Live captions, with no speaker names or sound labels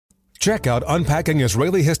Check out Unpacking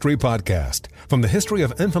Israeli History podcast. From the history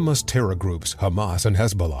of infamous terror groups Hamas and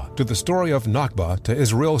Hezbollah to the story of Nakba to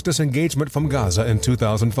Israel's disengagement from Gaza in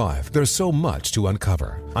 2005, there's so much to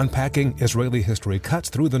uncover. Unpacking Israeli History cuts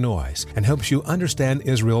through the noise and helps you understand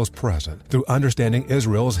Israel's present through understanding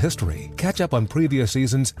Israel's history. Catch up on previous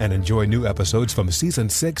seasons and enjoy new episodes from Season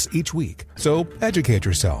 6 each week. So educate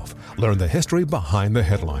yourself. Learn the history behind the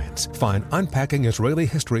headlines. Find Unpacking Israeli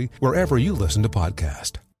History wherever you listen to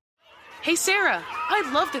podcasts. Hey Sarah,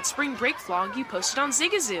 I loved that spring break vlog you posted on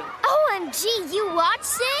Zigazoo. OMG, you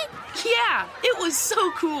watched it? Yeah, it was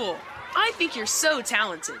so cool. I think you're so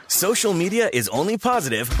talented. Social media is only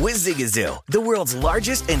positive with Zigazoo, the world's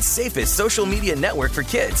largest and safest social media network for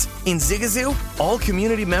kids. In Zigazoo, all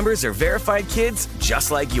community members are verified kids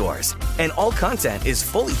just like yours, and all content is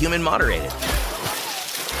fully human moderated.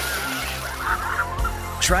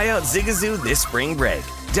 Try out Zigazoo this spring break.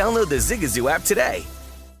 Download the Zigazoo app today.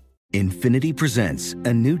 Infiniti presents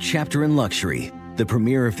a new chapter in luxury, the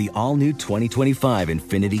premiere of the all-new 2025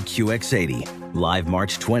 Infiniti QX80, live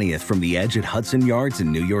March 20th from the Edge at Hudson Yards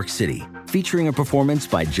in New York City, featuring a performance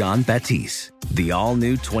by John Batiste. The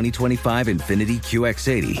all-new 2025 Infiniti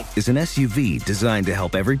QX80 is an SUV designed to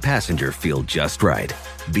help every passenger feel just right.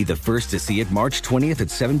 Be the first to see it March 20th at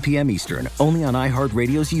 7 p.m. Eastern, only on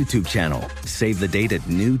iHeartRadio's YouTube channel. Save the date at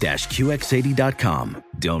new-QX80.com.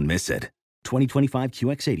 Don't miss it. 2025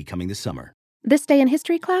 QX80 coming this summer. This Day in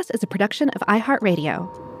History class is a production of iHeartRadio.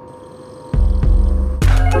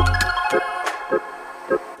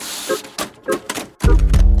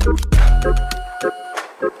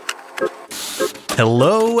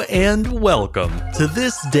 Hello and welcome to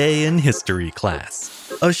This Day in History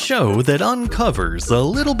class, a show that uncovers a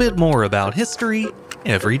little bit more about history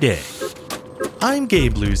every day. I'm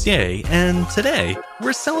Gabe Luzier, and today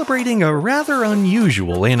we're celebrating a rather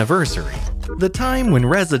unusual anniversary. The time when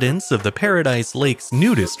residents of the Paradise Lakes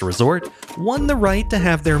Nudist Resort won the right to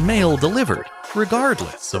have their mail delivered,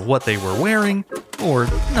 regardless of what they were wearing or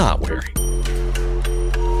not wearing.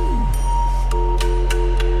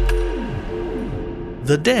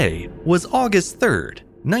 The day was August 3rd,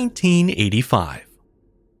 1985.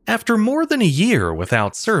 After more than a year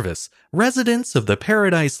without service, residents of the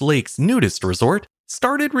Paradise Lakes Nudist Resort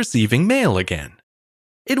started receiving mail again.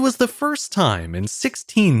 It was the first time in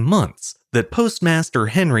 16 months that Postmaster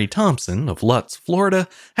Henry Thompson of Lutz, Florida,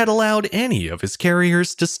 had allowed any of his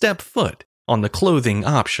carriers to step foot on the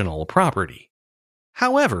clothing-optional property.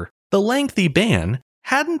 However, the lengthy ban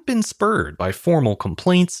hadn't been spurred by formal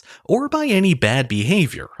complaints or by any bad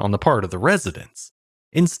behavior on the part of the residents.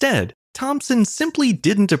 Instead, Thompson simply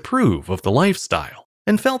didn't approve of the lifestyle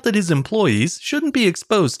and felt that his employees shouldn't be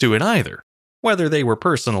exposed to it either, whether they were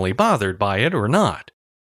personally bothered by it or not.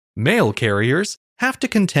 Mail carriers have to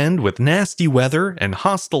contend with nasty weather and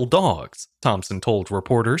hostile dogs, Thompson told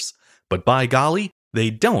reporters, but by golly, they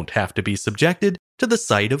don't have to be subjected to the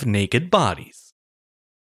sight of naked bodies.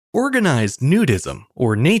 Organized nudism,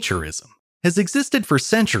 or naturism, has existed for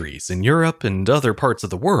centuries in Europe and other parts of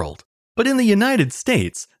the world, but in the United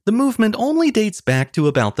States, the movement only dates back to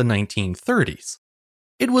about the 1930s.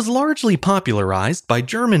 It was largely popularized by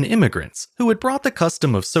German immigrants who had brought the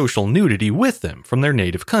custom of social nudity with them from their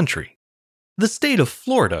native country. The state of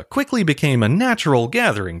Florida quickly became a natural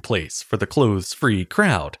gathering place for the clothes-free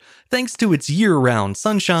crowd, thanks to its year-round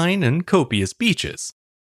sunshine and copious beaches.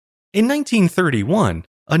 In 1931,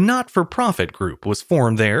 a not-for-profit group was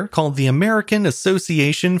formed there called the American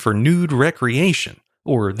Association for Nude Recreation,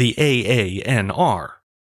 or the AANR.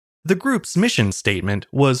 The group's mission statement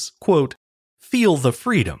was, quote, "Feel the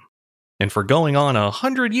freedom." And for going on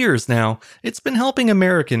 100 years now, it's been helping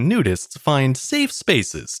American nudists find safe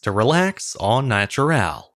spaces to relax au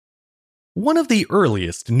naturel. One of the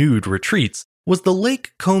earliest nude retreats was the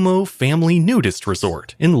Lake Como Family Nudist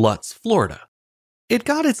Resort in Lutz, Florida. It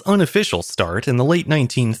got its unofficial start in the late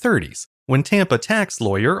 1930s, when Tampa tax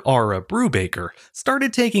lawyer Ara Brubaker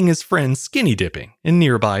started taking his friends skinny dipping in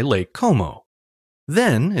nearby Lake Como.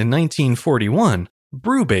 Then, in 1941,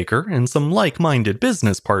 Brubaker and some like-minded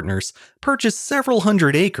business partners purchased several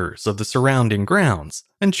hundred acres of the surrounding grounds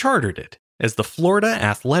and chartered it as the Florida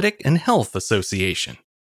Athletic and Health Association.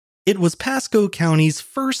 It was Pasco County's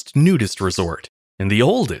first nudist resort and the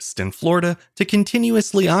oldest in Florida to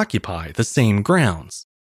continuously occupy the same grounds.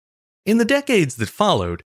 In the decades that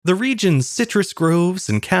followed, the region's citrus groves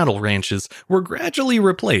and cattle ranches were gradually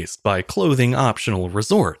replaced by clothing-optional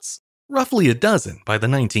resorts, roughly a dozen by the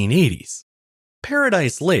 1980s.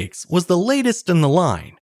 Paradise Lakes was the latest in the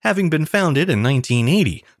line, having been founded in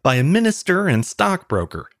 1980 by a minister and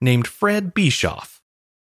stockbroker named Fred Bischoff.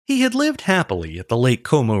 He had lived happily at the Lake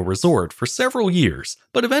Como resort for several years,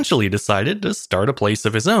 but eventually decided to start a place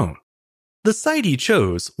of his own. The site he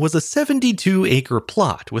chose was a 72-acre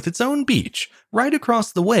plot with its own beach right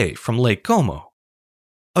across the way from Lake Como.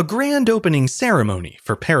 A grand opening ceremony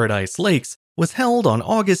for Paradise Lakes was held on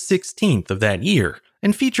August 16th of that year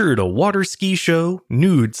and featured a water ski show,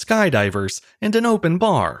 nude skydivers, and an open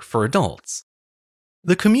bar for adults.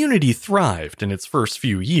 The community thrived in its first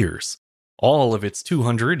few years. All of its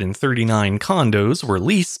 239 condos were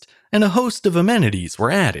leased, and a host of amenities were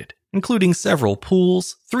added, including several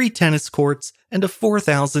pools, 3 tennis courts, and a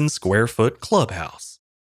 4,000-square-foot clubhouse.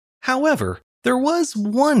 However, there was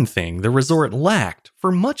one thing the resort lacked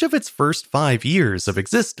for much of its first 5 years of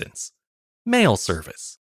existence: mail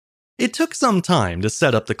service. It took some time to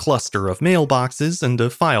set up the cluster of mailboxes and to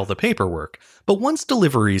file the paperwork, but once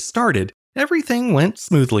deliveries started, everything went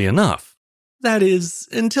smoothly enough. That is,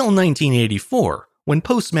 until 1984, when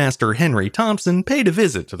Postmaster Henry Thompson paid a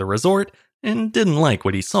visit to the resort and didn't like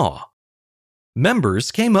what he saw.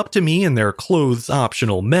 Members came up to me in their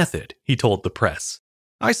clothes-optional method, he told the press.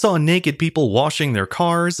 I saw naked people washing their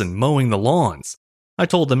cars and mowing the lawns. I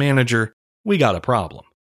told the manager, "We got a problem."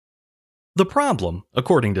 The problem,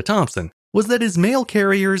 according to Thompson, was that his mail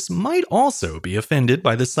carriers might also be offended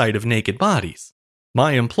by the sight of naked bodies.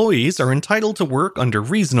 "My employees are entitled to work under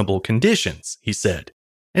reasonable conditions," he said,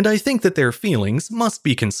 "and I think that their feelings must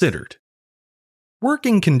be considered."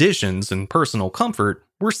 Working conditions and personal comfort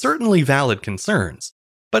were certainly valid concerns,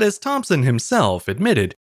 but as Thompson himself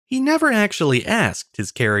admitted, he never actually asked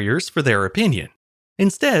his carriers for their opinion.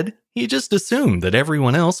 Instead, he just assumed that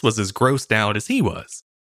everyone else was as grossed out as he was.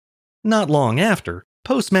 Not long after,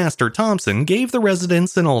 Postmaster Thompson gave the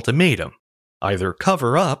residents an ultimatum: either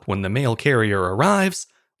cover up when the mail carrier arrives,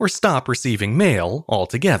 or stop receiving mail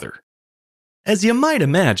altogether. As you might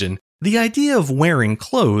imagine, the idea of wearing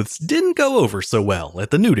clothes didn't go over so well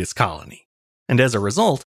at the nudist colony, and as a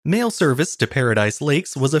result, mail service to Paradise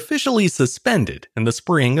Lakes was officially suspended in the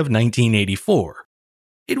spring of 1984.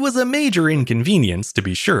 It was a major inconvenience, to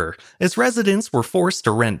be sure, as residents were forced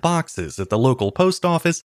to rent boxes at the local post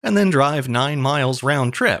office and then drive 9 miles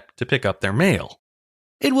round trip to pick up their mail.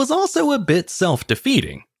 It was also a bit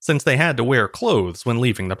self-defeating, since they had to wear clothes when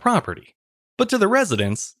leaving the property. But to the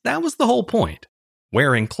residents, that was the whole point.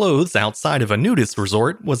 Wearing clothes outside of a nudist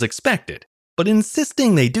resort was expected, but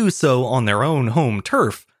insisting they do so on their own home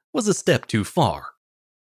turf was a step too far.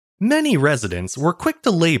 Many residents were quick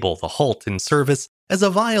to label the halt in service as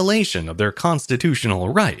a violation of their constitutional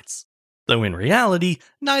rights, though in reality,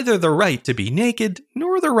 neither the right to be naked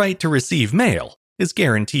nor the right to receive mail is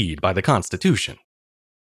guaranteed by the Constitution.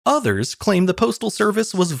 Others claimed the Postal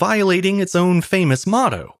Service was violating its own famous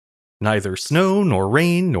motto: "Neither snow nor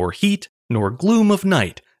rain nor heat nor gloom of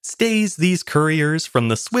night stays these couriers from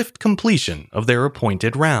the swift completion of their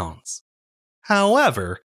appointed rounds."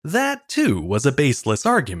 However, that too was a baseless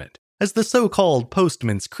argument, as the so-called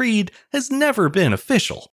Postman's Creed has never been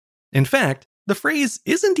official. In fact, the phrase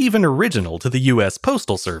isn't even original to the U.S.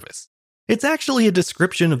 Postal Service. It's actually a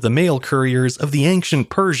description of the mail couriers of the ancient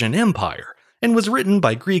Persian Empire, and was written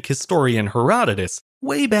by Greek historian Herodotus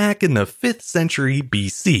way back in the 5th century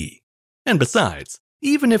BC. And besides,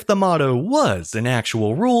 even if the motto was an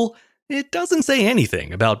actual rule, it doesn't say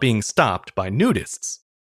anything about being stopped by nudists.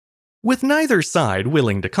 With neither side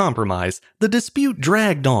willing to compromise, the dispute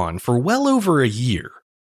dragged on for well over a year.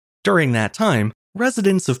 During that time,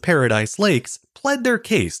 residents of Paradise Lakes pled their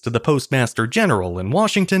case to the Postmaster General in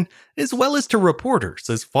Washington, as well as to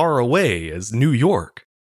reporters as far away as New York.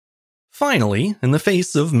 Finally, in the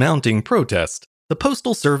face of mounting protest, the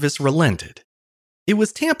Postal Service relented. It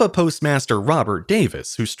was Tampa Postmaster Robert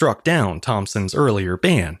Davis who struck down Thompson's earlier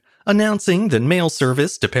ban, announcing that mail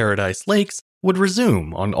service to Paradise Lakes would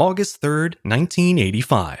resume on August 3,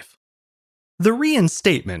 1985. The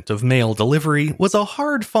reinstatement of mail delivery was a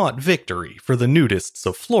hard-fought victory for the nudists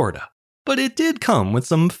of Florida, but it did come with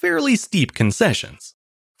some fairly steep concessions.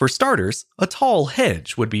 For starters, a tall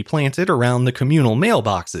hedge would be planted around the communal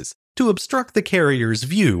mailboxes to obstruct the carrier's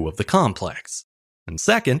view of the complex. And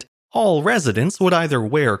second, all residents would either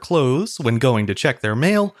wear clothes when going to check their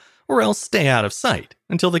mail, or else stay out of sight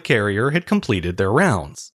until the carrier had completed their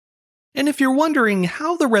rounds. And if you're wondering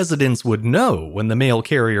how the residents would know when the mail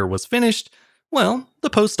carrier was finished, well, the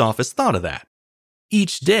post office thought of that.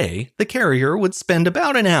 Each day, the carrier would spend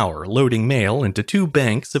about an hour loading mail into 2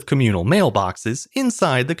 banks of communal mailboxes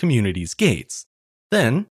inside the community's gates.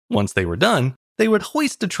 Then, once they were done, they would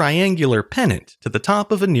hoist a triangular pennant to the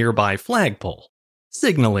top of a nearby flagpole,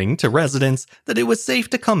 signaling to residents that it was safe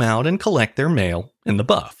to come out and collect their mail in the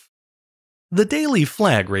buff. The daily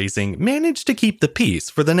flag raising managed to keep the peace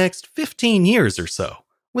for the next 15 years or so,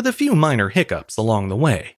 with a few minor hiccups along the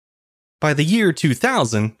way. By the year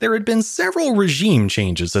 2000, there had been several regime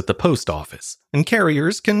changes at the post office, and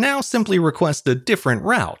carriers can now simply request a different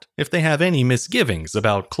route if they have any misgivings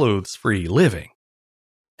about clothes-free living.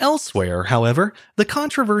 Elsewhere, however, the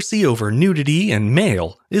controversy over nudity and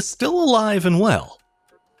mail is still alive and well.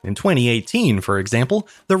 In 2018, for example,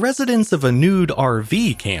 the residents of a nude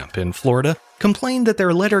RV camp in Florida complained that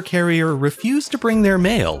their letter carrier refused to bring their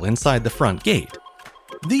mail inside the front gate.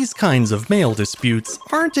 These kinds of mail disputes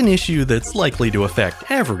aren't an issue that's likely to affect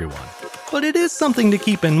everyone, but it is something to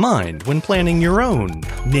keep in mind when planning your own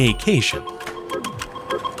naycation.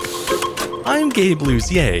 I'm Gabe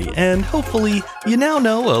Luzier, and hopefully you now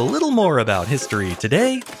know a little more about history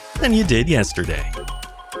today than you did yesterday.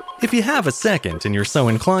 If you have a second and you're so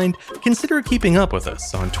inclined, consider keeping up with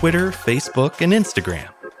us on Twitter, Facebook, and Instagram.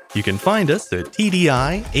 You can find us at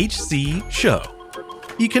TDIHC Show.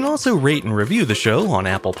 You can also rate and review the show on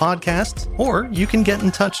Apple Podcasts, or you can get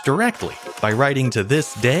in touch directly by writing to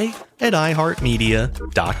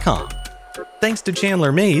thisday@iheartmedia.com. Thanks to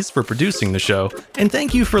Chandler Mays for producing the show, and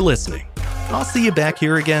thank you for listening. I'll see you back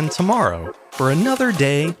here again tomorrow for another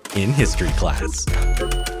day in history class.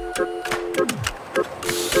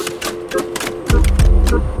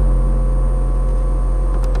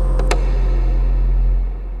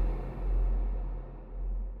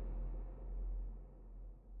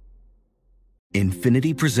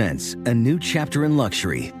 Infiniti presents a new chapter in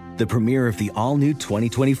luxury, the premiere of the all-new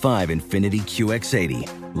 2025 Infiniti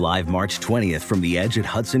QX80, live March 20th from the Edge at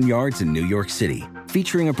Hudson Yards in New York City,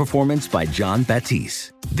 featuring a performance by Jon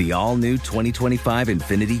Batiste. The all-new 2025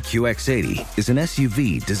 Infiniti QX80 is an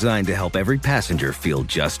SUV designed to help every passenger feel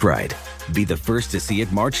just right. Be the first to see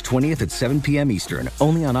it March 20th at 7 p.m. Eastern,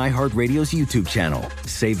 only on iHeartRadio's YouTube channel.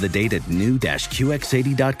 Save the date at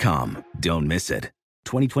new-QX80.com. Don't miss it.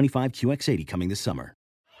 2025 QX80 coming this summer.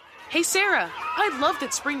 Hey Sarah, I love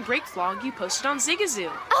that spring break vlog you posted on Zigazoo.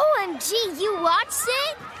 OMG, you watched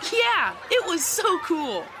it? Yeah, it was so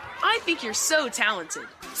cool. I think you're so talented.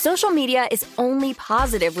 Social media is only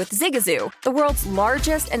positive with Zigazoo, the world's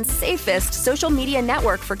largest and safest social media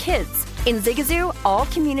network for kids. In Zigazoo, all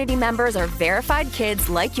community members are verified kids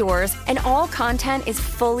like yours, and all content is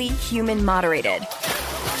fully human moderated.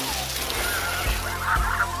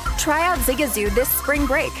 Try out Zigazoo this spring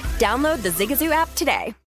break. Download the Zigazoo app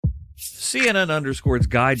today. CNN_'s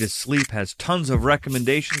Guide to Sleep has tons of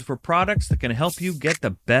recommendations for products that can help you get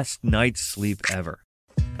the best night's sleep ever.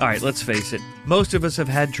 All right, let's face it, most of us have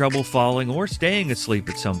had trouble falling or staying asleep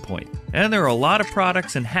at some point, and there are a lot of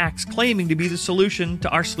products and hacks claiming to be the solution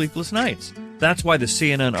to our sleepless nights. That's why the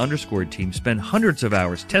CNN_ team spend hundreds of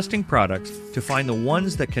hours testing products to find the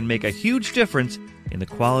ones that can make a huge difference in the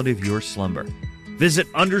quality of your slumber. Visit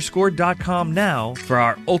underscore.com now for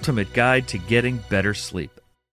our ultimate guide to getting better sleep.